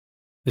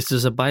This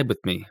is Abide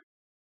With Me,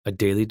 a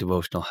daily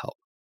devotional help.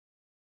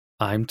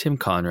 I'm Tim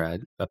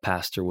Conrad, a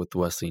pastor with the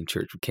Wesleyan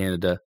Church of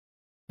Canada,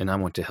 and I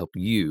want to help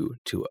you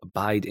to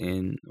abide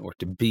in or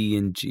to be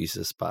in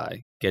Jesus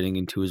by getting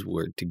into His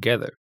Word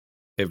together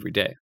every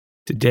day.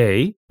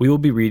 Today, we will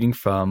be reading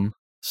from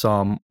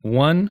Psalm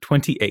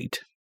 128,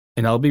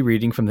 and I'll be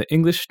reading from the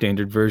English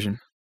Standard Version.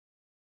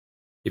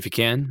 If you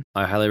can,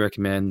 I highly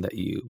recommend that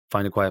you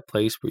find a quiet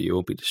place where you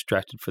won't be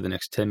distracted for the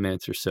next 10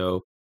 minutes or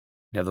so,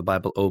 and have the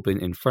Bible open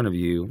in front of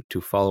you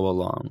to follow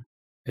along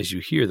as you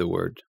hear the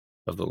word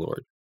of the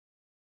Lord.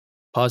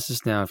 Pause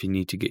this now if you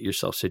need to get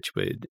yourself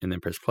situated, and then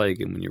press play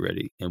again when you're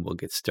ready, and we'll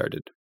get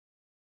started.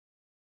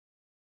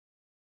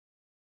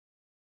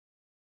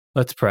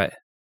 Let's pray.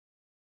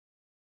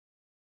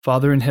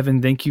 Father in heaven,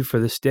 thank you for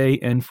this day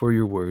and for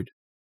your word.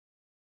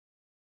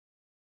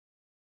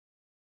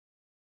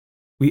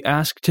 We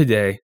ask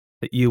today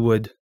that you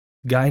would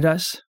guide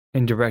us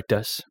and direct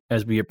us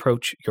as we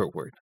approach your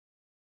word.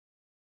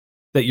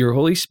 That your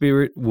Holy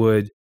Spirit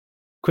would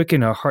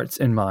quicken our hearts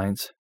and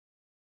minds,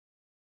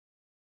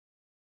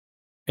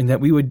 and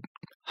that we would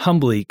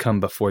humbly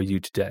come before you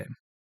today,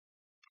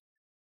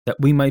 that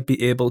we might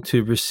be able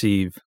to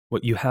receive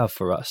what you have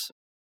for us.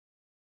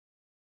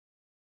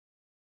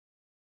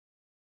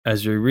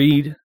 As we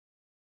read,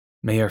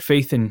 may our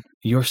faith in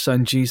your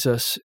Son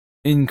Jesus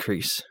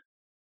increase,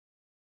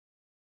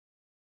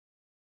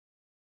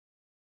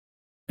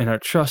 and our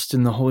trust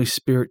in the Holy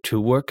Spirit to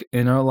work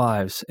in our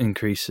lives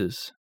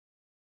increases,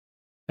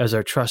 as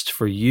our trust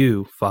for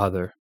you,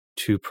 Father,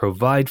 to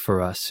provide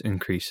for us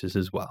increases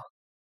as well.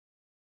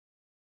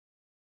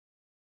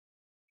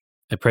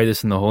 I pray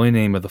this in the holy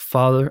name of the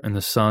Father, and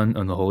the Son,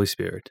 and the Holy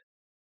Spirit.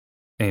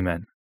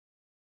 Amen.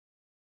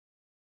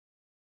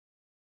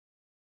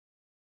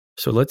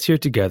 So let's hear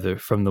together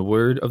from the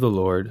word of the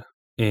Lord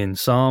in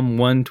Psalm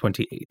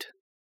 128.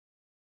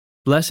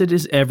 Blessed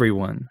is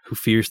everyone who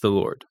fears the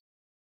Lord,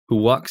 who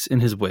walks in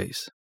his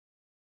ways.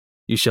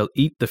 You shall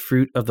eat the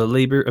fruit of the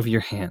labor of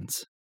your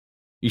hands.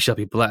 You shall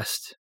be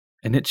blessed,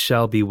 and it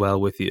shall be well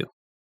with you.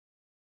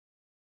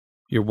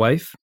 Your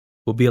wife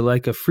will be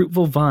like a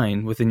fruitful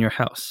vine within your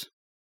house.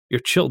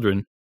 Your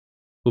children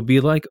will be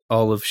like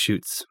olive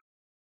shoots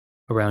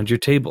around your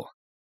table.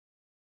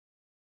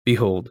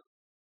 Behold,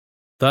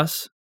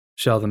 thus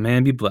shall the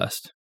man be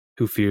blessed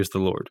who fears the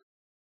Lord.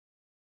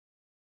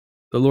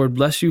 The Lord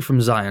bless you from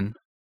Zion.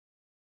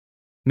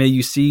 May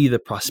you see the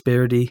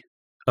prosperity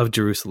of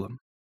Jerusalem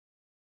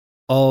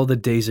all the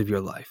days of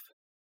your life.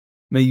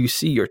 May you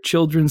see your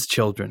children's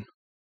children.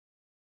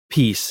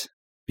 Peace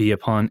be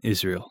upon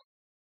Israel.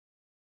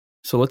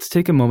 So let's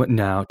take a moment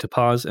now to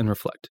pause and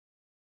reflect,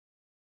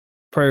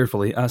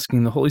 prayerfully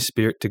asking the Holy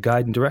Spirit to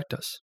guide and direct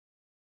us.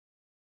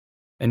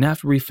 And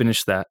after we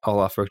finish that, I'll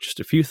offer just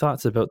a few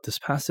thoughts about this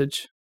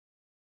passage.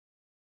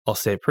 I'll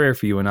say a prayer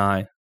for you and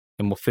I,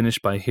 and we'll finish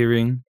by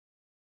hearing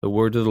the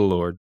word of the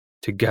Lord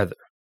together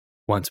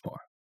once more.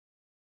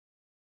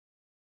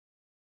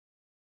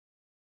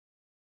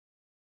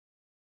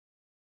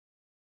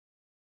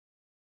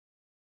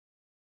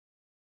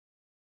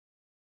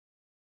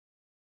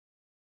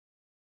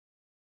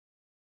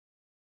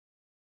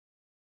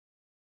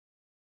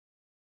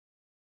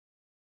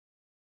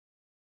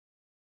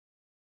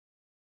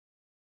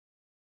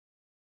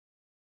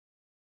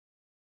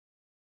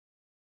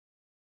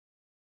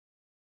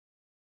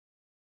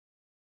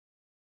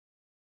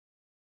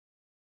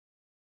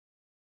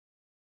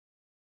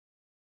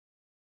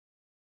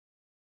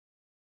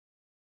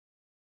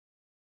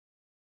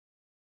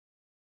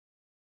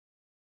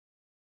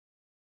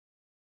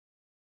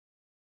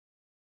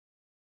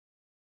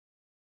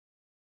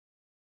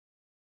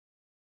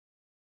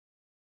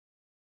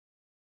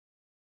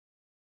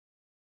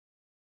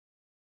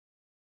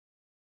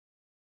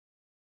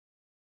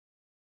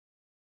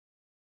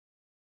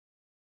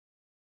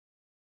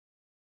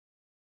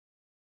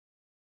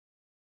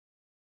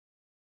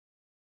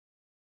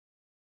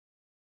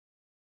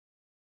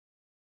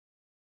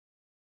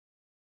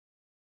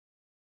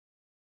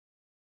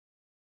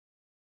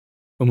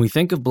 When we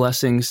think of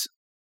blessings,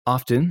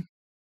 often,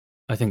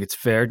 I think it's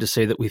fair to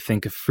say that we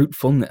think of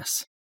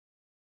fruitfulness.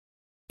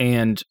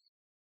 And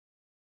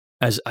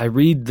as I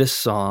read this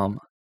psalm,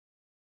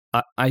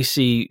 I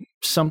see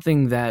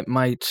something that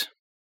might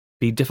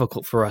be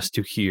difficult for us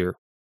to hear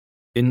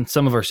in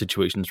some of our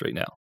situations right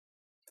now.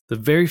 The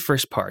very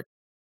first part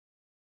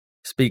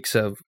speaks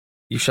of,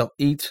 you shall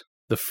eat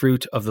the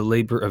fruit of the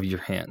labor of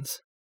your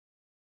hands.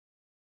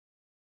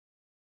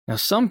 Now,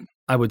 some,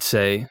 I would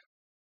say,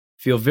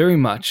 feel very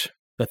much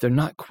that they're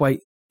not quite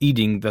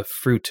eating the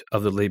fruit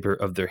of the labor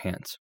of their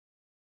hands.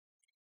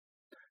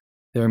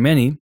 There are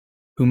many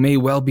who may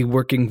well be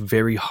working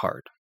very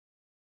hard,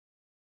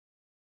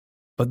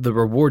 but the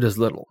reward is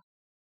little.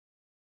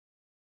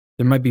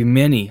 There might be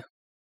many,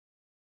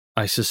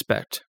 I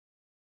suspect,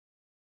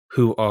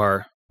 who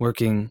are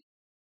working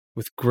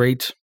with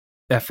great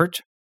effort,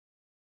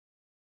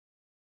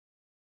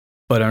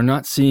 but are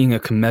not seeing a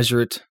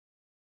commensurate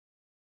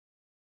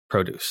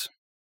produce.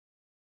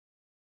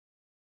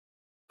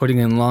 Putting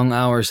in long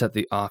hours at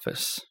the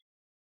office,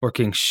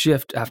 working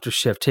shift after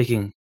shift,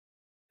 taking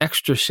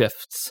extra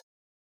shifts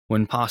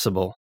when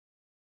possible,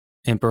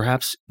 and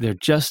perhaps they're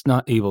just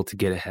not able to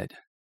get ahead.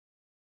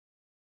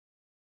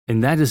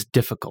 And that is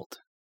difficult.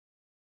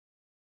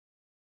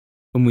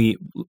 When we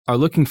are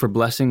looking for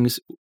blessings,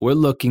 we're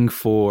looking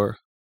for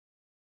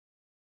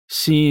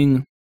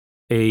seeing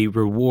a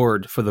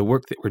reward for the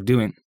work that we're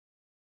doing.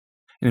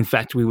 And in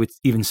fact, we would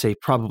even say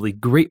probably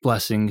great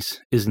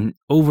blessings is an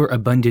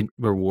overabundant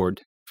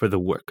reward for the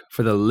work,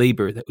 for the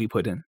labor that we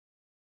put in.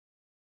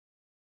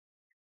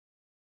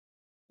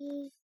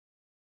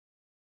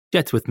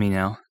 Jet's with me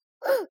now.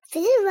 Oh,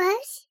 is it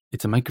mice?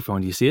 It's a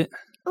microphone. Do you see it?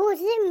 Oh, is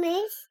it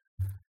mice?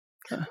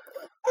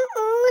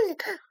 Oh,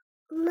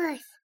 mice.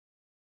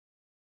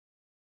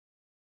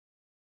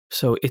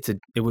 So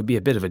it would be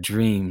a bit of a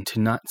dream to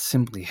not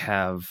simply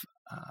have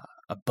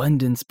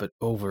abundance, but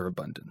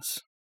overabundance.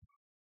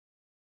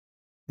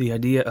 The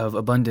idea of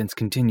abundance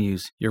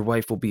continues. Your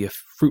wife will be a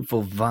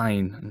fruitful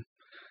vine.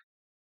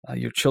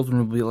 Your children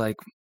will be like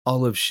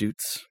olive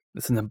shoots.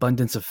 It's an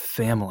abundance of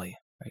family,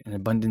 right? An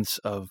abundance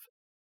of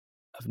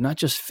not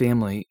just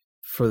family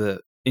for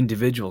the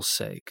individual's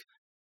sake,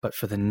 but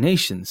for the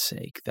nation's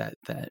sake, that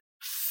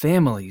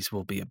families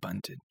will be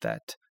abundant,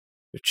 that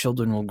your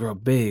children will grow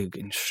big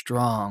and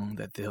strong,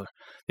 that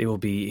they will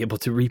be able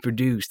to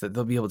reproduce, that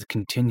they'll be able to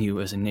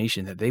continue as a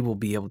nation, that they will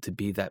be able to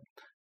be that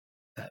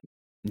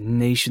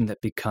nation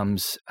that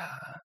becomes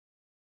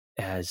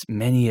as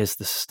many as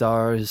the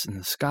stars in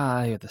the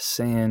sky or the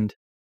sand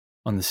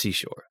on the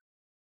seashore.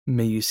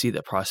 May you see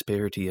the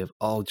prosperity of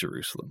all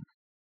Jerusalem.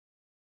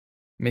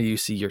 May you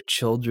see your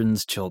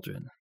children's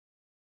children.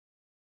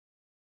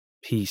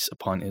 Peace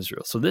upon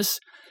Israel. So this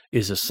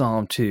is a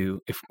psalm too.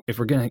 If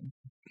we're going to,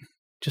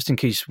 just in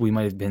case we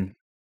might have been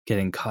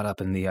getting caught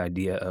up in the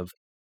idea of,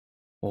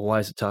 well, why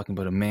is it talking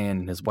about a man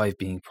and his wife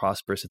being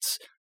prosperous? It's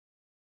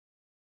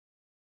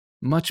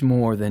much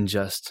more than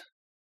just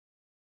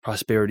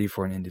prosperity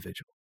for an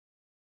individual.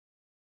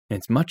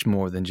 It's much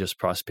more than just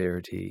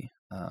prosperity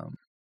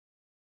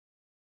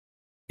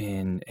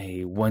in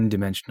a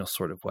one-dimensional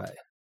sort of way,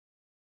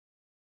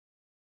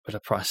 but a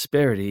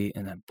prosperity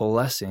and a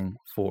blessing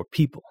for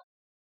people,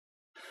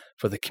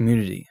 for the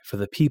community, for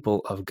the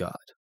people of God.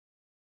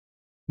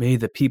 May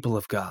the people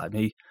of God,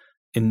 may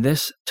in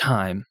this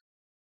time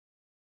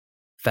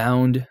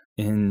found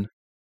in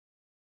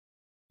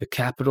the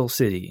capital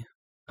city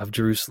of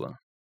Jerusalem,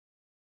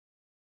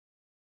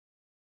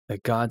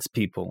 that God's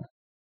people,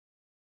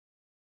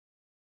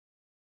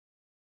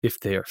 if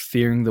they are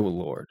fearing the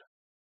Lord,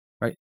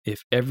 right?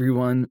 If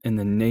everyone in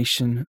the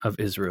nation of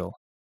Israel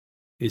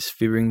is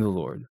fearing the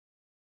Lord,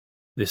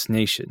 this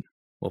nation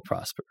will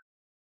prosper.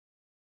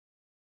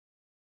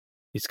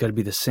 It's got to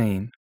be the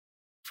same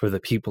for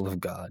the people of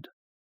God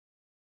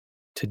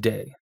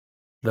today,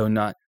 though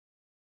not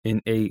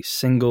in a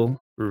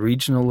single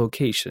regional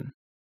location,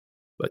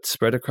 but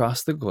spread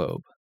across the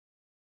globe,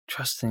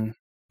 trusting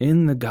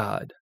in the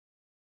God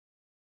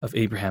of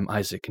Abraham,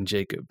 Isaac, and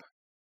Jacob,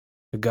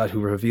 the God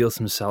who reveals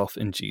himself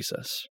in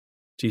Jesus,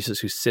 Jesus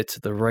who sits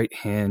at the right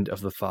hand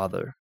of the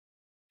Father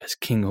as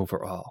King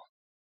over all,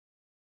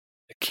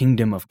 the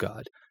kingdom of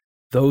God,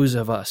 those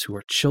of us who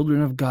are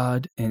children of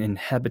God and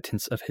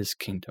inhabitants of his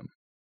kingdom,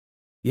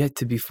 yet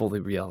to be fully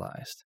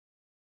realized,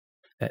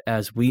 that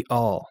as we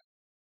all,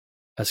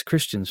 as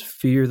Christians,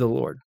 fear the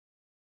Lord,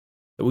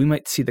 that we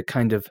might see the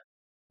kind of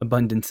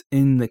abundance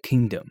in the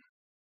kingdom,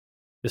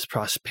 this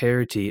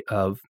prosperity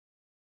of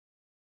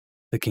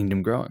the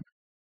kingdom growing,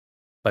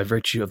 by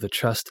virtue of the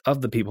trust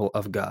of the people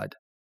of God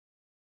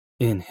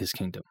in his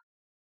kingdom.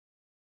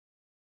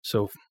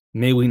 So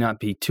may we not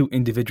be too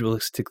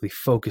individualistically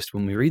focused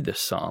when we read this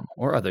psalm,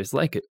 or others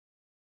like it,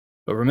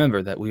 but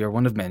remember that we are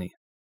one of many,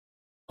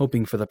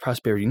 hoping for the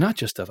prosperity not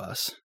just of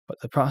us, but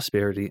the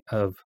prosperity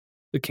of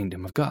the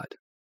kingdom of God,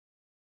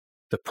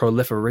 the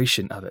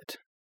proliferation of it,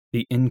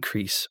 the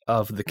increase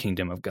of the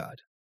kingdom of God,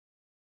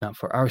 not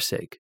for our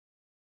sake,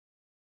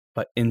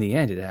 but in the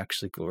end it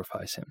actually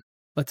glorifies him.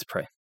 Let's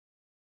pray.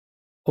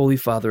 Holy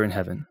Father in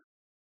heaven,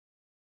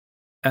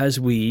 as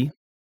we,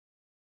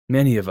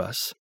 many of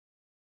us,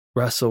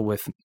 wrestle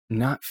with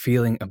not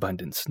feeling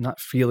abundance, not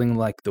feeling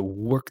like the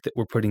work that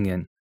we're putting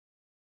in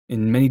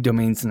many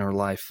domains in our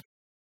life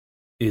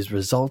is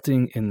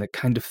resulting in the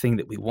kind of thing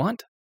that we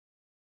want,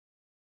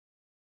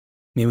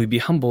 may we be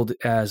humbled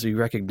as we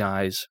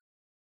recognize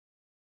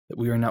that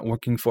we are not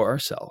working for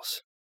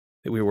ourselves,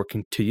 that we are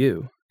working to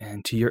you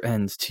and to your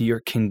ends, to your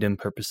kingdom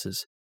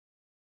purposes.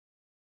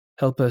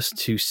 Help us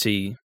to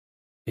see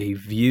a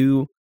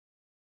view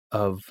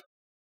of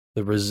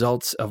the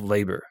results of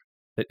labor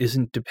that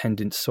isn't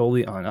dependent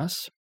solely on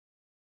us,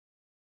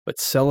 but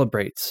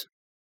celebrates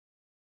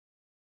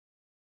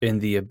in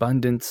the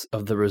abundance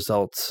of the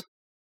results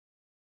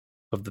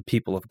of the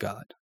people of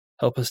God.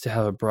 Help us to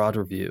have a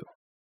broader view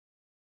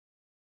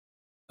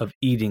of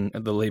eating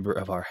the labor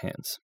of our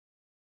hands.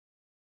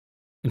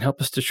 And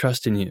help us to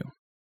trust in you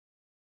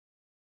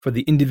for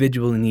the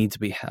individual needs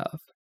we have,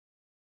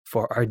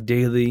 for our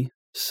daily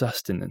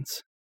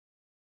sustenance,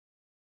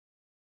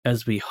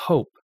 as we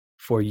hope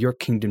for your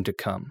kingdom to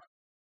come,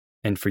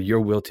 and for your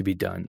will to be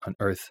done on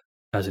earth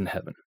as in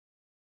heaven.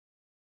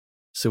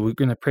 So we're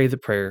going to pray the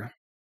prayer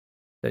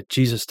that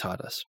Jesus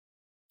taught us.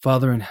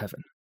 Father in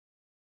heaven,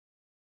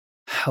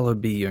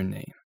 hallowed be your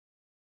name.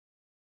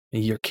 May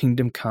your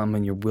kingdom come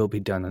and your will be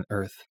done on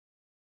earth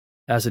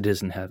as it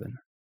is in heaven.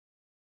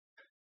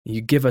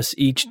 You give us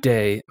each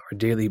day our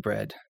daily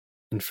bread,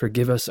 and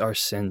forgive us our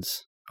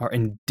sins, our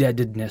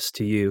indebtedness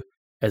to you,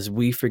 as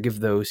we forgive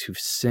those who've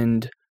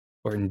sinned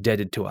or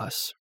indebted to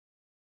us.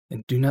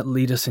 And do not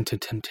lead us into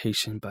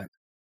temptation, but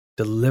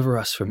deliver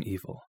us from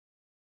evil.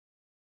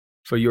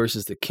 For yours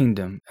is the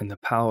kingdom, and the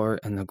power,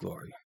 and the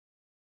glory,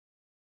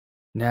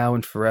 now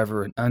and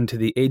forever, and unto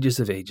the ages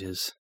of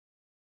ages.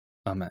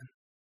 Amen.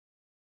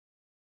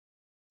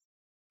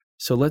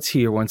 So let's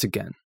hear once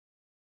again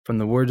from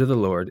the word of the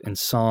Lord in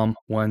Psalm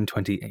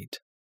 128.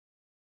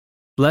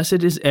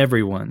 Blessed is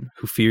everyone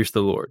who fears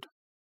the Lord,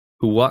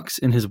 who walks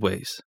in his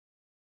ways.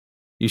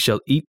 You shall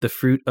eat the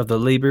fruit of the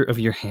labor of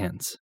your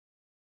hands.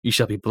 You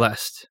shall be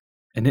blessed,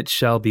 and it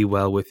shall be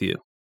well with you.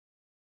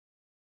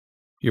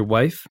 Your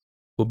wife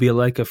will be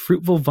like a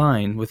fruitful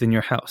vine within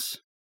your house.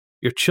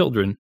 Your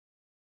children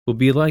will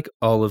be like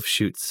olive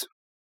shoots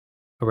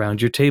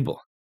around your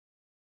table.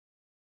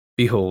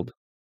 Behold,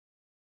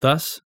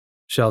 thus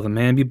shall the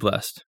man be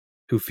blessed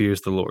who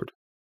fears the Lord.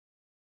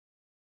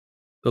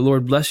 The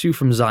Lord bless you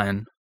from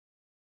Zion.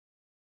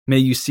 May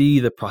you see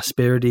the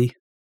prosperity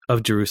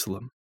of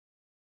Jerusalem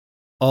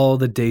all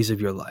the days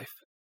of your life.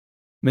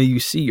 May you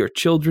see your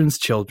children's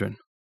children.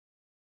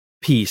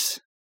 Peace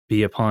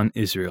be upon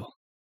Israel.